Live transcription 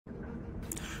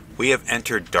We have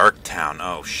entered Darktown.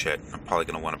 Oh shit, I'm probably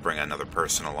going to want to bring another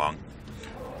person along.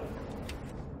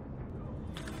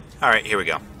 Alright, here we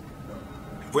go.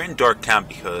 We're in Darktown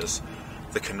because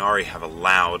the Quinari have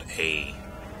allowed a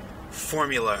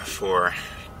formula for,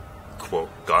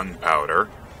 quote, gunpowder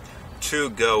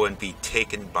to go and be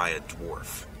taken by a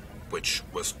dwarf, which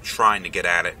was trying to get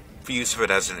at it for use of it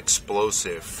as an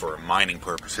explosive for mining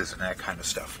purposes and that kind of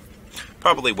stuff.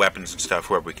 Probably weapons and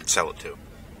stuff wherever we could sell it to.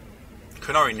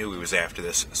 Quinari knew he was after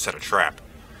this, set a trap.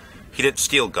 He didn't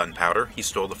steal gunpowder, he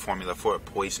stole the formula for a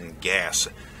poison gas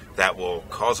that will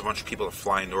cause a bunch of people to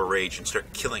fly into a rage and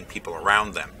start killing people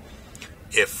around them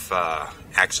if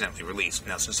accidentally released.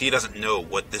 Now, since he doesn't know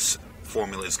what this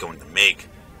formula is going to make,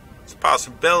 it's a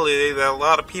possibility that a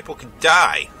lot of people could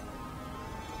die.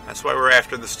 That's why we're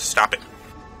after this, to stop it.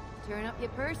 Turn up your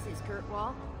purses,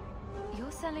 Kurtwall.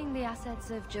 You're selling the assets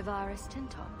of Javaris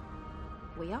Tintop.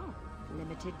 We are.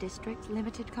 Limited districts,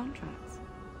 limited contracts.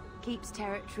 Keeps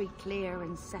territory clear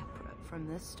and separate from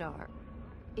the start.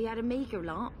 He had a meager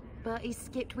lot, but he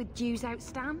skipped with dues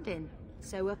outstanding,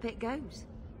 so up it goes.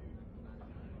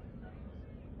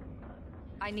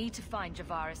 I need to find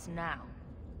Javaris now.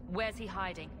 Where's he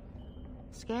hiding?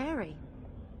 Scary.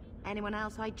 Anyone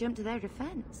else, I'd jump to their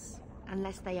defense.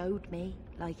 Unless they owed me,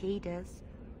 like he does.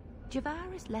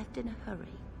 Javaris left in a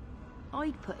hurry.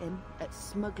 I'd put him at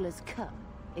Smuggler's Cut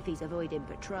if he's avoiding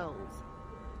patrols.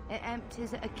 It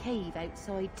empties at a cave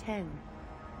outside town.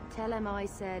 Tell him I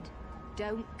said,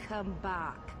 don't come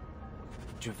back.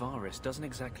 Javaris doesn't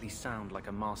exactly sound like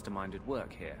a mastermind at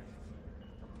work here.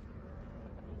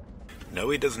 No,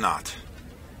 he does not.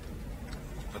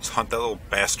 Let's hunt that little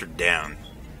bastard down.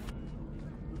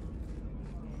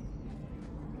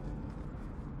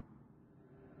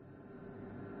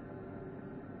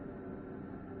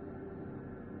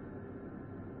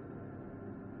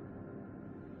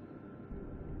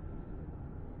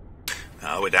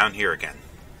 We're down here again.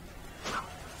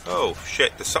 Oh,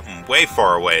 shit, there's something way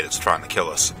far away that's trying to kill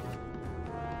us.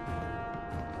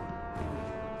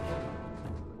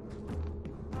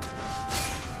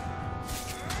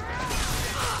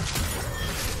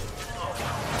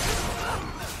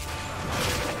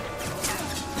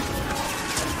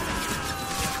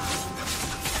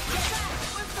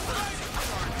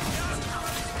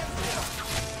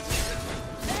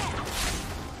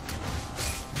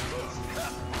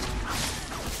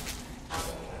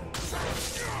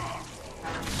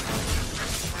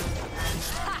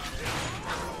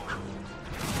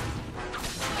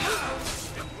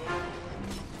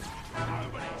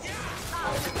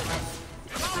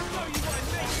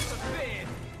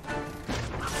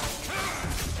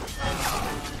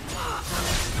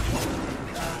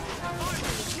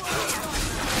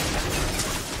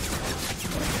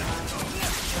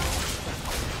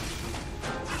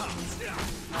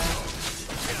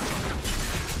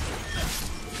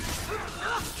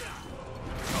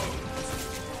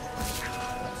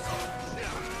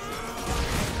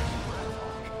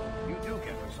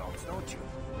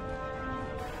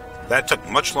 That took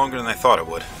much longer than I thought it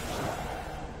would.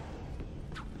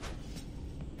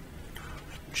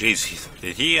 Jeez,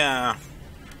 did he, I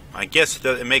guess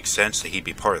it makes sense that he'd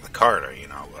be part of the Carter, you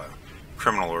know,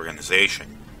 criminal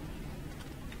organization.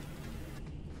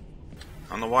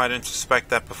 I don't know why I didn't suspect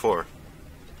that before.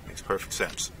 Makes perfect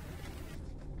sense.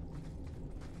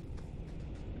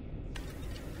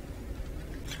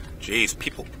 Jeez,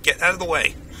 people, get out of the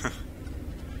way.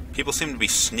 People seem to be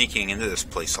sneaking into this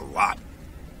place a lot.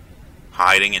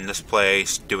 Hiding in this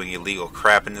place, doing illegal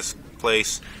crap in this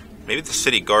place. Maybe the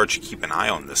city guard should keep an eye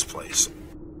on this place.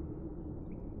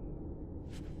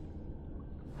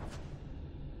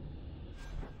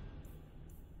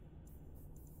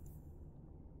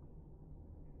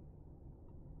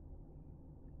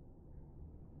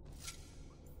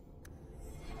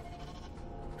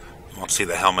 Won't see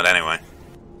the helmet anyway.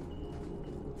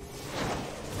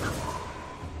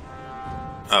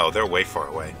 Oh, they're way far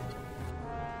away.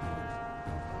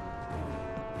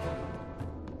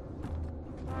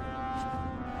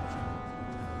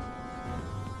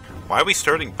 Why are we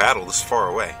starting battle this far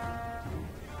away?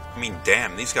 I mean,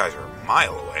 damn, these guys are a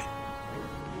mile away.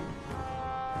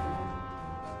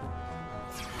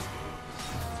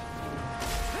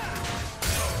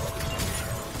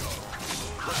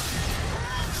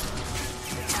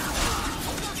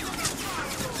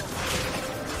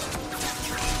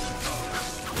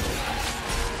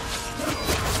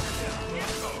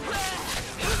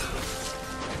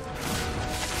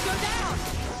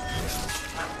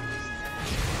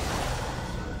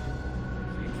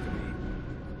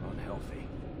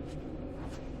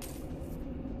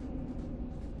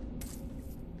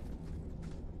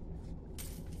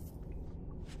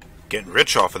 Getting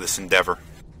rich off of this endeavor.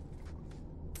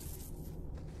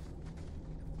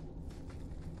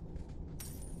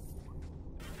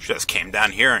 Just came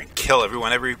down here and kill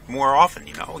everyone more often,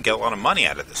 you know, get a lot of money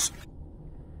out of this.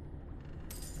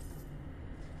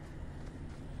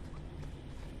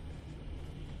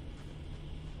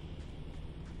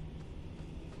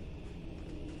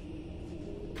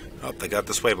 Oh, they got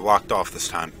this way blocked off this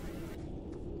time.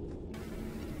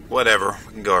 Whatever,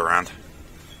 we can go around.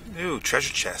 Ooh,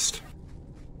 treasure chest.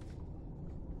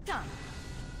 Done.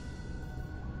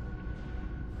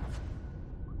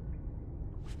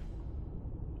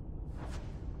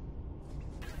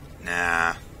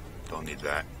 Nah, don't need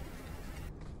that.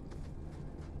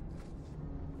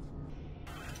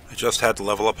 I just had to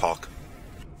level up Hulk.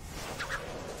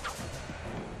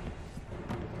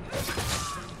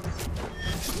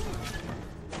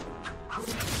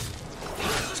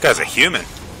 This guy's a human.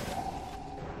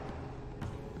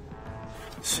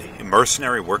 Let's see, a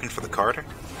mercenary working for the Carter?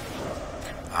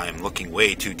 I am looking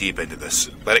way too deep into this.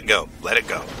 Let it go. Let it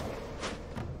go.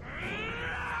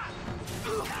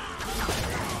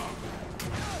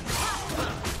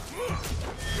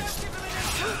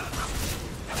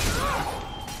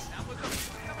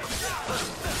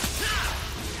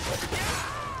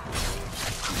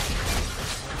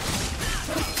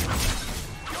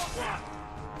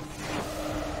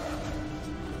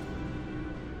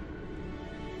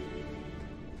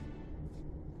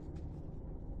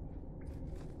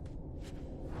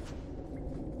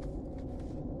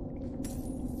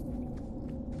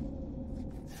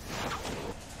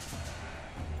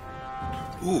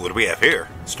 Ooh, what do we have here?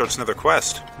 Starts another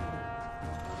quest.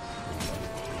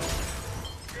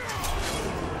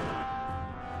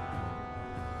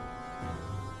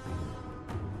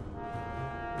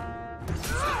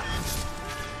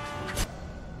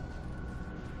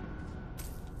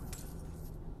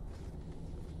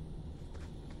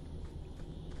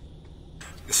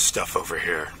 This stuff over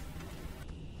here.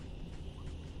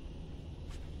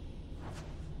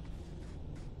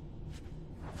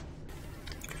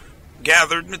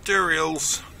 Gathered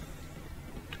materials.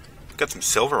 Got some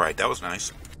silverite, that was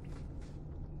nice.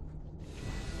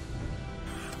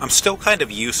 I'm still kind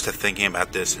of used to thinking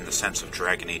about this in the sense of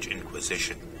Dragon Age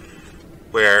Inquisition,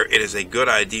 where it is a good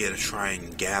idea to try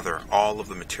and gather all of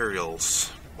the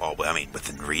materials, well, I mean,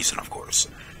 within reason, of course,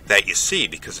 that you see,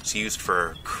 because it's used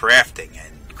for crafting,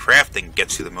 and crafting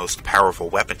gets you the most powerful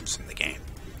weapons in the game.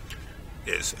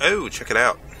 Oh, check it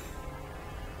out.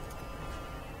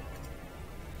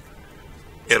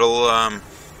 It'll,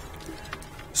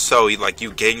 so, like,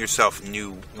 you gain yourself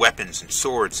new weapons and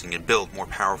swords, and you build more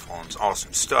powerful and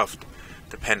awesome stuff,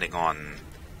 depending on,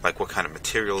 like, what kind of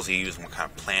materials you use and what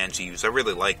kind of plans you use. I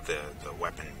really like the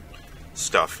weapon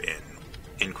stuff in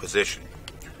Inquisition.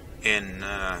 In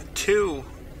 2,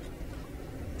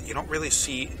 you don't really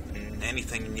see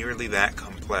anything nearly that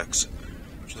complex,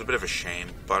 which is a bit of a shame,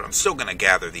 but I'm still going to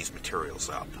gather these materials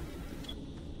up.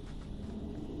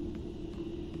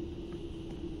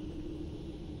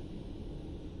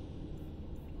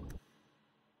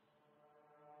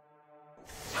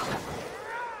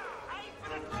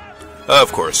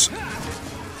 Of course.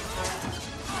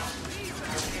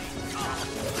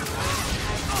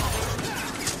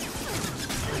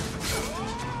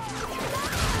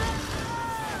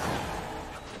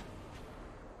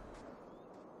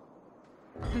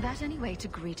 That any way to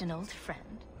greet an old friend?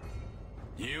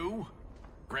 You?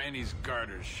 Granny's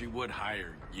garters, she would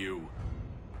hire you.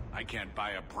 I can't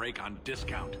buy a break on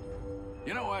discount.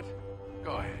 You know what?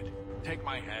 Go ahead. Take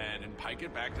my head and pike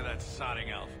it back to that sodding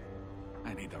elf.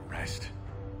 I need the rest.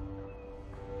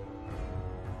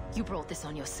 You brought this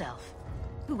on yourself.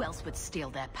 Who else would steal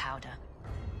their powder?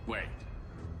 Wait.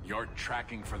 You're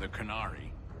tracking for the Quinari?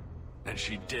 And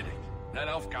she did it. That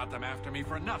elf got them after me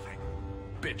for nothing.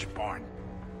 Bitch born.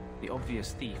 The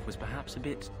obvious thief was perhaps a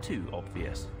bit too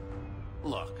obvious.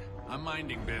 Look, I'm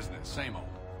minding business, same old.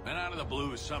 Then out of the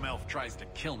blue, some elf tries to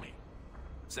kill me.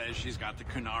 Says she's got the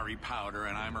Quinari powder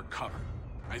and I'm her cover.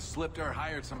 I slipped her,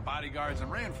 hired some bodyguards,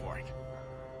 and ran for it.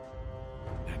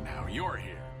 And now you're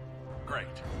here. Great.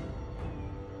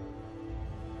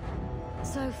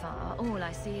 So far, all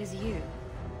I see is you.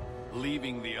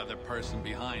 Leaving the other person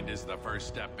behind is the first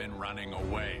step in running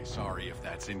away. Sorry if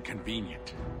that's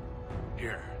inconvenient.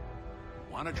 Here.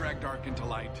 Want to drag Dark into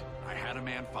light? I had a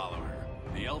man follow her.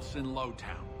 The elf's in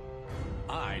Lowtown.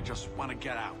 I just want to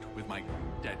get out with my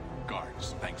dead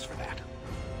guards. Thanks for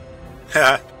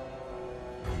that.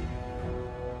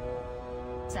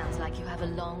 Sounds like you have a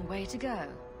long way to go.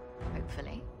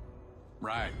 Hopefully.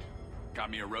 Right. Got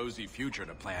me a rosy future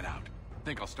to plan out.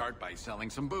 Think I'll start by selling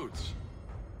some boots.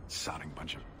 Sodding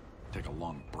bunch of Take a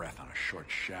long breath on a short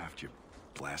shaft, you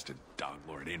blasted dog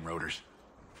lord inroaders.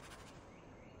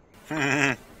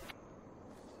 Now,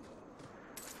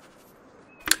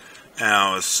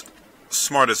 as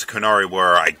smart as the Quinari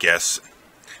were, I guess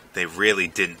they really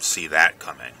didn't see that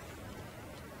coming.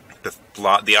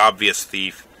 The obvious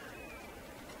thief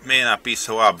may not be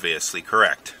so obviously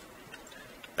correct.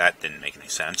 That didn't make any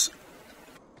sense.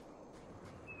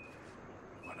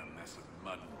 What a mess of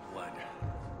mud and blood.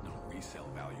 No resale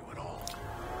value at all.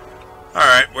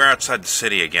 Alright, we're outside the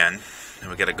city again, and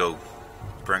we gotta go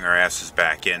bring our asses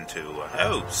back into,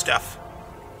 stuff.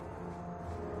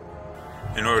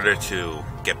 In order to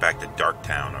get back to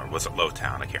Darktown, or was it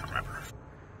Lowtown? I can't remember.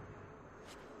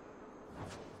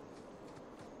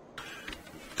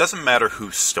 Doesn't matter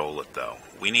who stole it, though.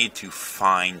 We need to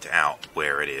find out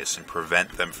where it is and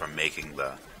prevent them from making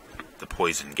the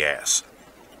poison gas.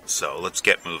 So, let's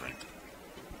get moving.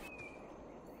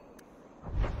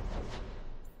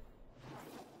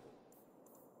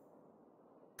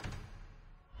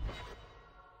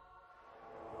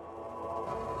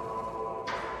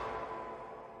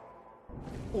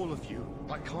 All of you,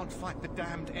 I can't fight the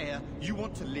damned air. You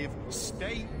want to live,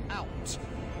 stay out.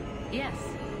 Yes,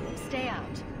 stay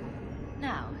out.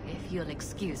 Now, if you'll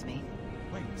excuse me.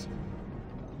 Wait.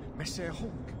 Messer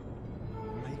Hawk.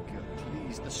 Maker,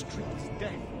 please, the street is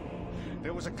dead.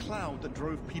 There was a cloud that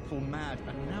drove people mad,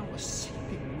 and now a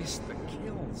sleeping mist that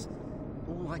kills.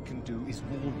 All I can do is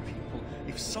warn people.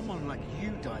 If someone like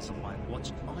you dies on my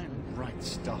watch, I'm right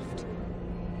stuffed.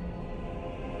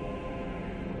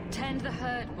 Tend the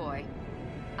herd, boy.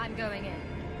 I'm going in.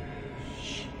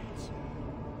 Shit.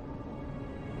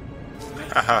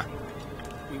 Haha.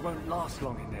 We won't last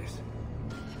long in this.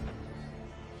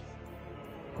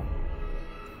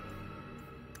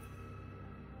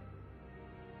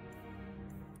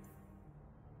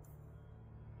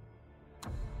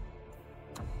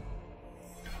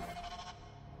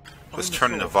 Let's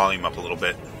turn the volume up a little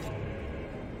bit.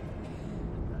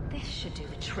 This should do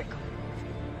the trick.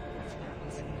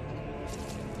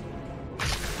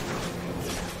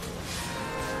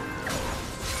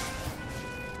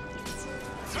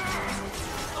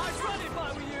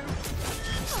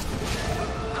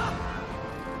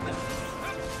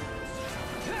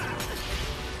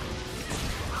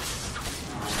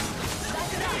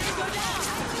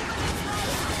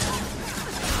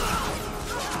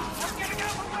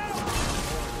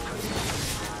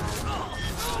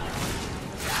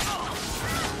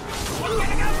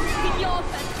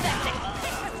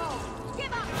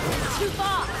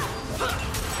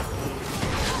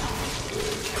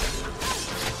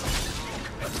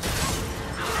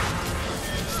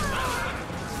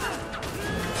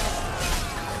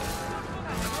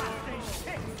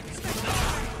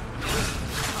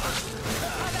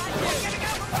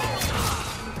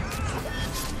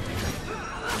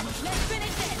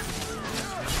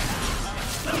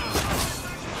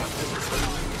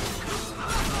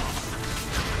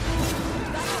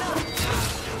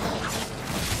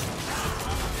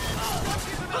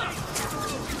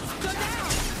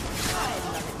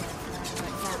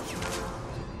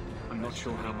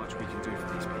 Sure how much we can do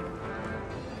for these people.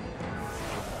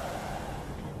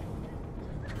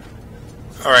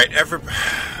 Alright,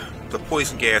 the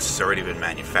poison gas has already been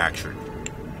manufactured.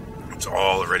 It's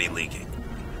all already leaking.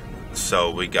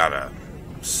 So we gotta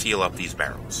seal up these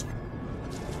barrels.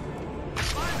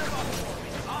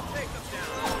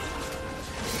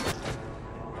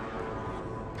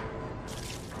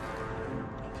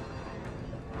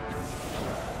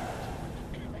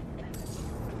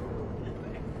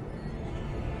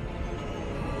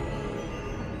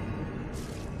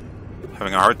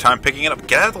 Having a hard time picking it up.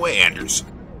 Get out of the way, Anders.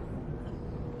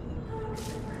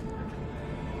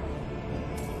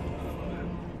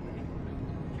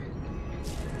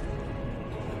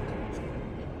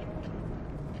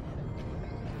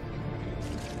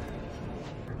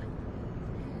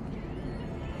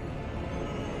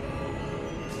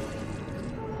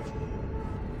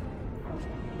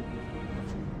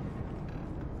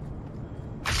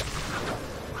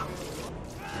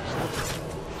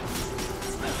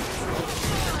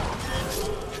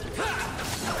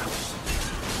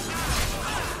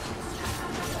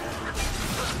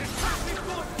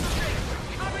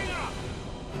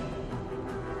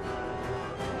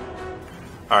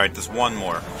 Alright, there's one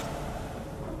more.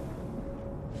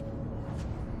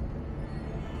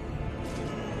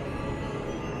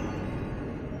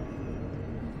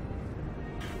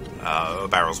 The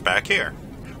barrel's back here.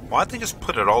 Why'd they just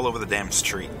put it all over the damn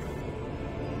street?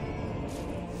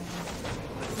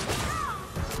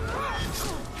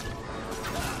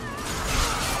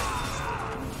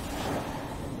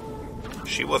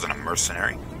 She wasn't a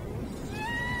mercenary.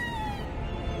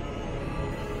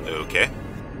 Okay.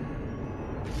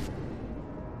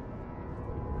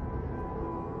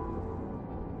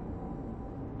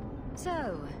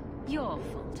 So, your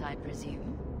fault, I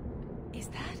presume. Is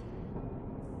that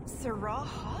Sirrah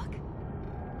Hawk?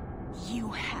 You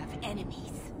have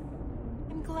enemies.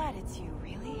 I'm glad it's you,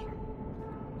 really.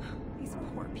 These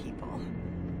poor people.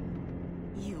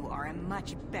 You are a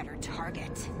much better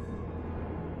target.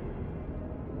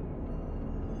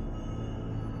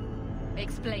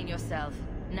 Explain yourself,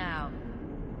 now.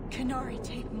 Quinari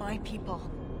take my people.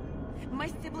 My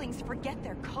siblings forget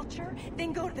their culture,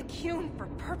 then go to the Qun for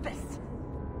purpose.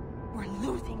 We're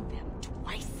losing them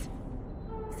twice.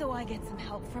 So I get some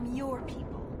help from your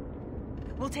people.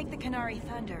 We'll take the Quinari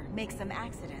Thunder, make some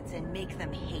accidents, and make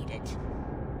them hate it.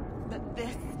 But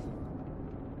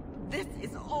this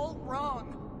is all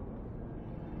wrong.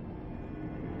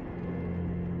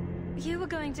 You were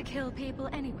going to kill people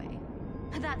anyway.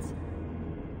 That's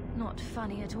not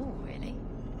funny at all, really.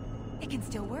 It can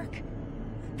still work.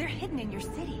 They're hidden in your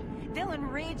city. They'll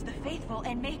enrage the faithful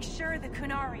and make sure the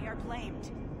Quinari are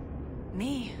blamed.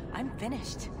 Me, I'm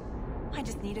finished. I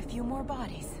just need a few more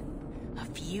bodies. A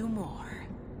few more.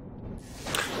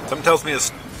 Something tells me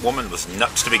this woman was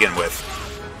nuts to begin with.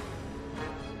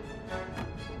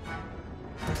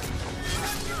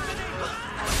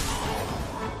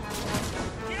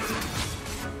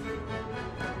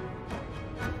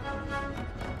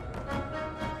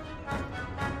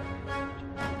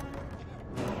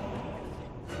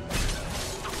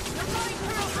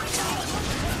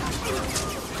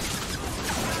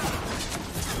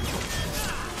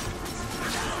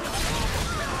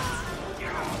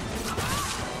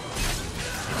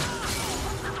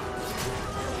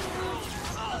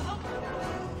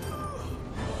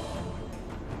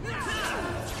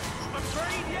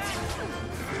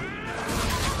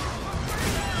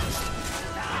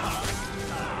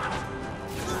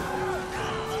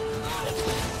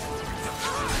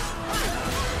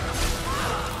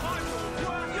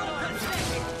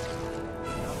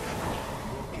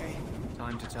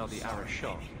 Tell the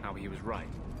Arashot how he was right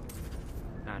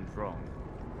and wrong.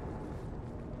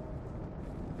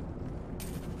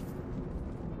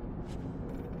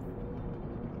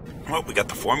 Well, we got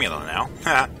the formula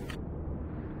now.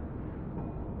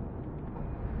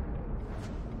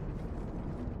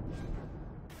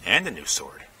 And a new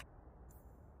sword.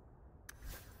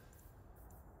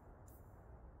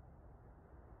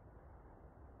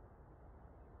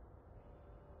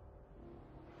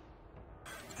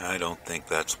 I don't think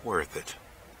that's worth it.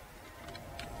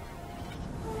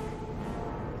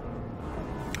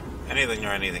 Anything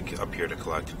up here to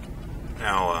collect.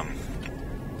 Now,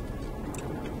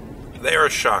 the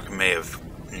Arashok may have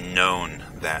known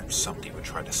that somebody would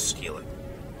try to steal it.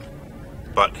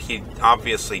 But he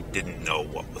obviously didn't know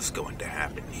what was going to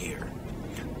happen here.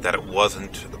 That it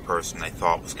wasn't the person they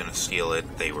thought was going to steal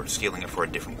it. They were stealing it for a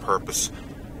different purpose.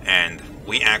 And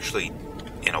we actually,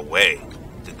 in a way,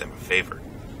 did them a favor.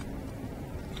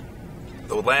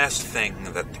 The last thing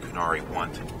that the Quinari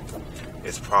want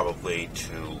is probably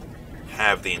to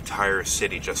have the entire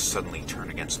city just suddenly turn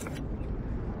against them.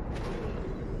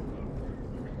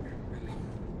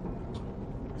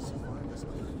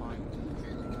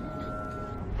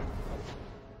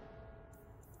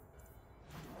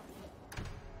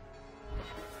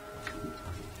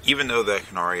 Even though the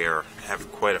Quinari have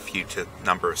quite a few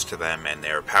numbers to them and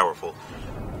they're powerful,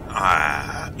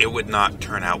 it would not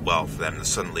turn out well for them to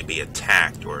suddenly be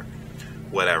attacked or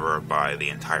whatever by the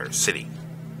entire city.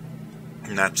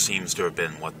 And that seems to have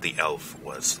been what the elf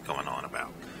was going on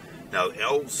about. Now,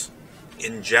 elves,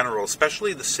 in general,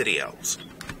 especially the city elves,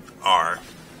 are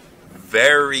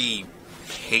very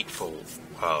hateful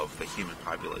of the human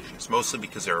populations, mostly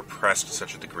because they're oppressed to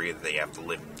such a degree that they have to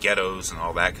live in ghettos and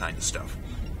all that kind of stuff.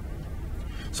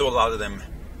 So a lot of them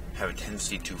have a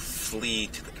tendency to flee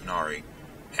to the Quinari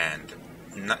and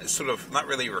not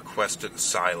really request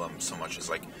asylum so much as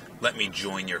like, let me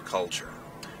join your culture.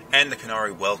 And the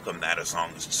Quinari welcome that as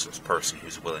long as it's a person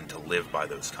who's willing to live by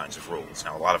those kinds of rules.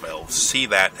 Now, a lot of elves see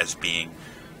that as being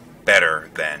better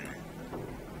than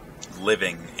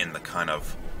living in the kind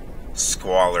of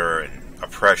squalor and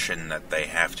oppression that they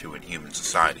have to in human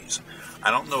societies. I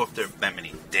don't know if there are that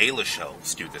many Dalish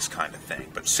elves do this kind of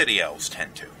thing, but city elves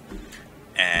tend to.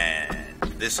 And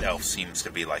this elf seems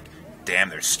to be like, damn,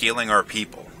 they're stealing our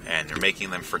people, and they're making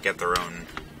them forget their own,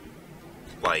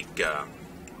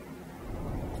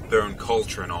 their own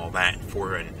culture and all that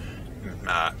for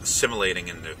assimilating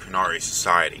into Quinari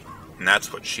society. And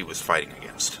that's what she was fighting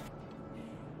against.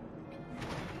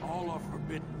 All are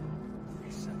forbidden,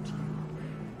 except you.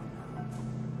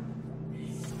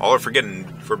 All are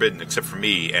forbidden except for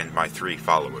me and my 3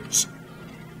 followers.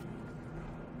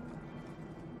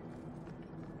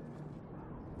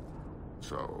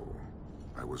 So,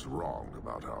 I was wrong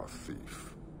about our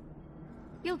thief.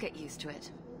 You'll get used to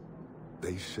it.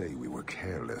 They say we were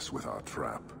careless with our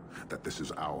trap, that this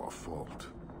is our fault.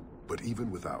 But even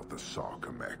without the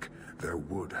Sarkamek, there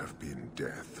would have been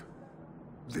death.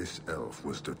 This elf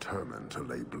was determined to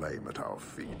lay blame at our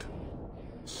feet.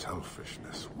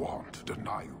 Selfishness, want,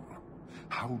 denial.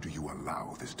 How do you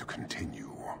allow this to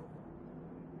continue?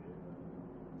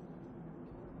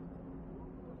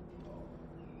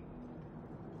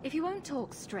 If you won't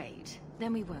talk straight,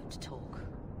 then we won't talk.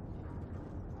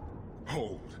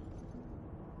 Hold.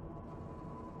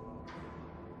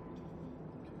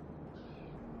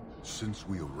 Since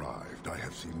we arrived, I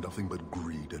have seen nothing but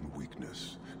greed and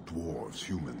weakness. Dwarves,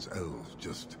 humans, elves,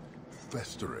 just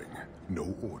festering.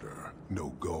 No order, no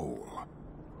goal.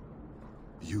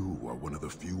 You are one of the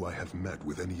few I have met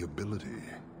with any ability.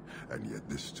 And yet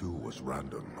this too was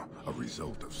random, a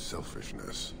result of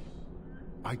selfishness.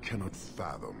 I cannot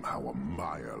fathom how a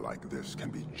mire like this can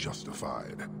be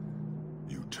justified.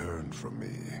 You turned from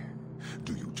me.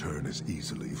 Do you turn as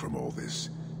easily from all this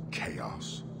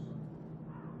chaos?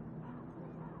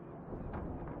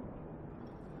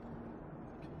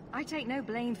 I take no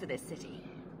blame for this city.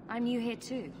 I'm new here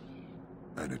too.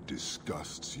 And it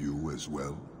disgusts you as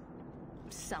well?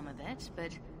 Some of it,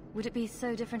 but would it be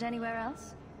so different anywhere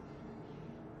else?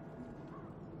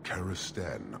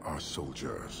 Karisten are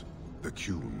soldiers. The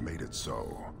Qun made it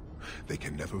so. They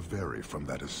can never vary from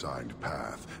that assigned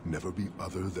path, never be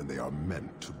other than they are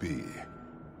meant to be.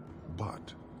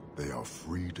 But they are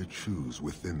free to choose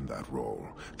within that role,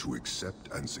 to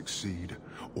accept and succeed,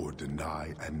 or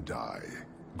deny and die.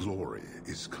 Glory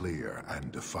is clear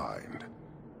and defined.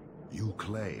 You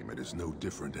claim it is no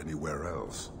different anywhere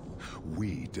else.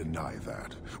 We deny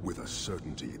that, with a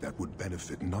certainty that would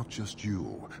benefit not just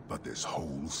you, but this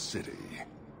whole city.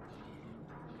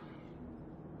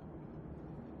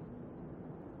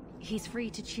 He's free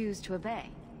to choose to obey.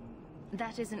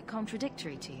 That isn't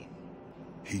contradictory to you.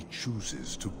 He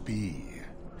chooses to be,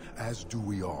 as do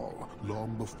we all,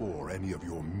 long before any of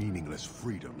your meaningless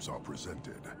freedoms are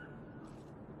presented.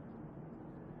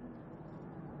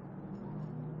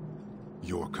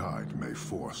 Your kind may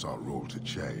force our role to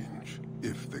change,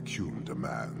 if the Qun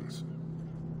demands.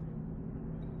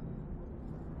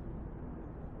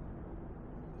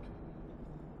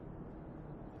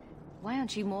 Why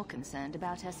aren't you more concerned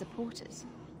about her supporters?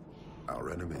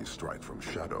 Our enemies strike from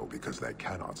shadow because they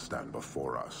cannot stand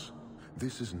before us.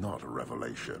 This is not a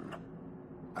revelation.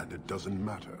 And it doesn't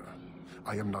matter.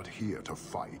 I am not here to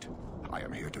fight. I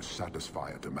am here to satisfy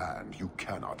a demand you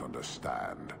cannot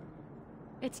understand.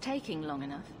 It's taking long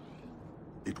enough.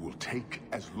 It will take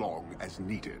as long as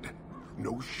needed.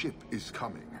 No ship is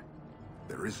coming.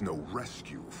 There is no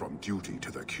rescue from duty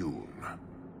to the Qun.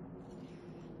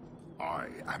 I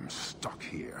am stuck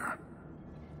here.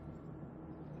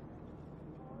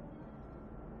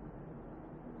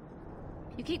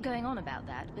 You keep going on about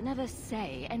that, but never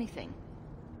say anything.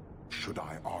 Should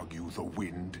I argue the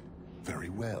wind? Very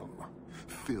well.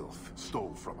 Filth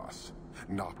stole from us.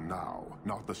 Not now,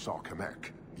 not the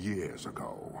Sarkamek. Years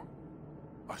ago.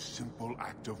 A simple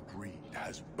act of greed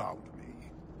has bound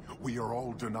me. We are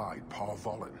all denied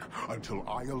Parvolin until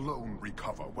I alone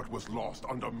recover what was lost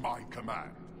under my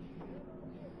command.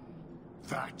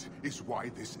 That is why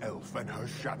this elf and her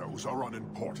shadows are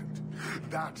unimportant.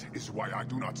 That is why I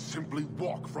do not simply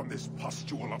walk from this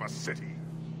pustule of a city.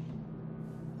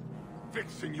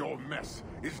 Fixing your mess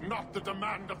is not the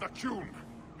demand of the Qun,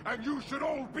 and you should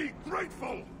all be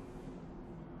grateful!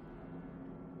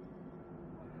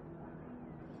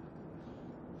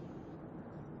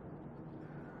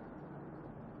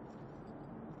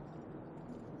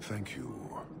 Thank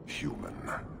you, human,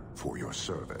 for your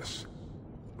service.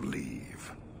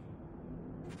 Leave.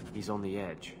 He's on the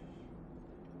edge.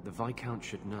 The Viscount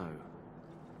should know.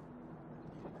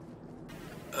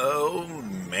 Oh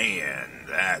man,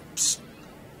 that's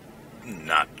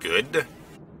not good.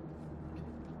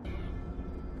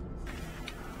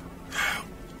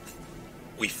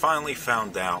 We finally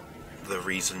found out the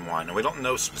reason why. Now, we don't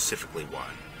know specifically why,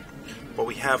 but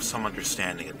we have some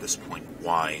understanding at this point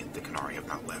why the Quinari have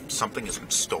not left. Something has been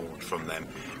stolen from them,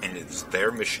 and it is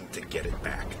their mission to get it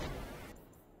back.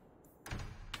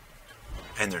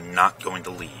 And they're not going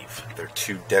to leave. They're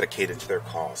too dedicated to their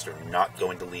cause. They're not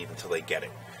going to leave until they get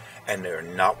it. And they're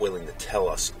not willing to tell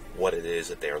us what it is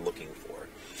that they are looking for.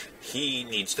 He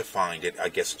needs to find it. I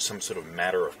guess it's some sort of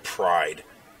matter of pride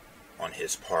on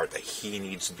his part that he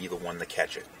needs to be the one to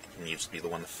catch it. He needs to be the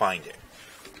one to find it.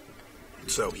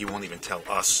 So he won't even tell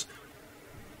us,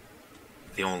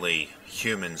 the only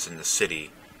humans in the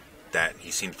city that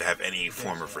he seems to have any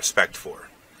form of respect for.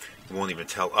 He won't even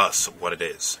tell us what it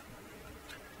is.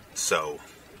 So,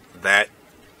 that,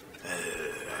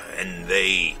 and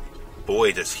they,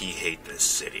 boy does he hate this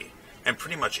city. And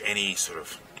pretty much any sort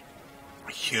of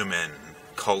human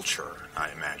culture,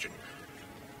 I imagine.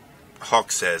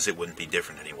 Hawk says it wouldn't be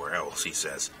different anywhere else. He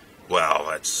says, well,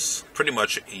 that's pretty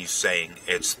much, he's saying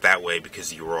it's that way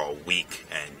because you're all weak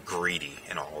and greedy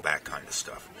and all that kind of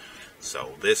stuff.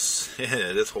 So this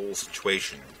this whole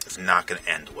situation is not going to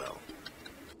end well.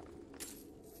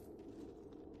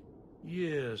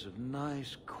 Years of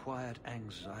nice, quiet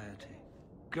anxiety.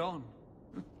 Gone.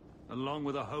 Along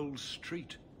with a whole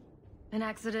street. An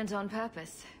accident on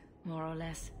purpose, more or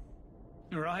less.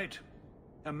 Right.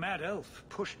 A mad elf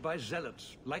pushed by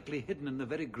zealots, likely hidden in the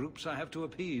very groups I have to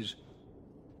appease.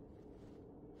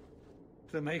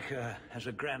 The Maker has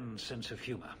a grand sense of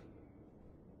humor.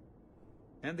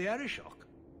 And the Arishok.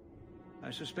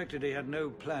 I suspected he had no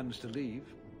plans to leave.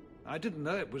 I didn't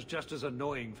know it was just as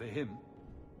annoying for him.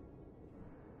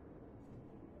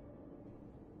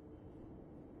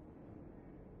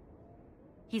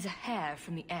 He's a hair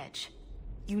from the edge.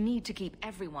 You need to keep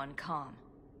everyone calm.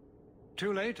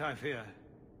 Too late, I fear.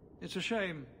 It's a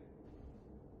shame.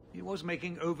 He was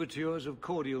making overtures of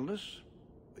cordialness.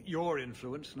 Your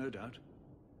influence, no doubt.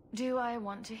 Do I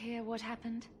want to hear what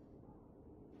happened?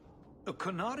 A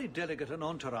Quinari delegate and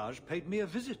entourage paid me a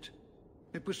visit.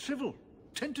 It was civil,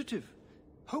 tentative,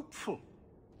 hopeful.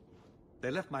 They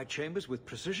left my chambers with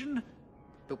precision,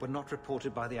 but were not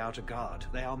reported by the outer guard.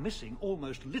 They are missing,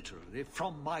 almost literally,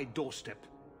 from my doorstep.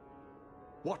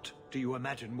 What do you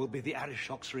imagine will be the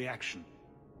Arishok's reaction?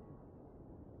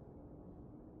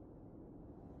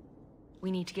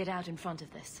 We need to get out in front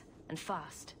of this, and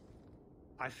fast.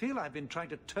 I feel I've been trying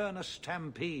to turn a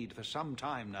stampede for some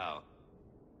time now.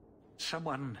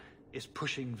 Someone is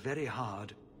pushing very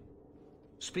hard.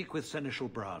 Speak with Seneschal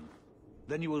Brown.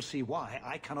 Then you will see why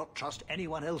I cannot trust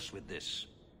anyone else with this.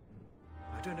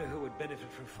 I don't know who would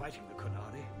benefit from fighting the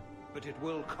Quinari, but it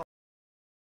will cost.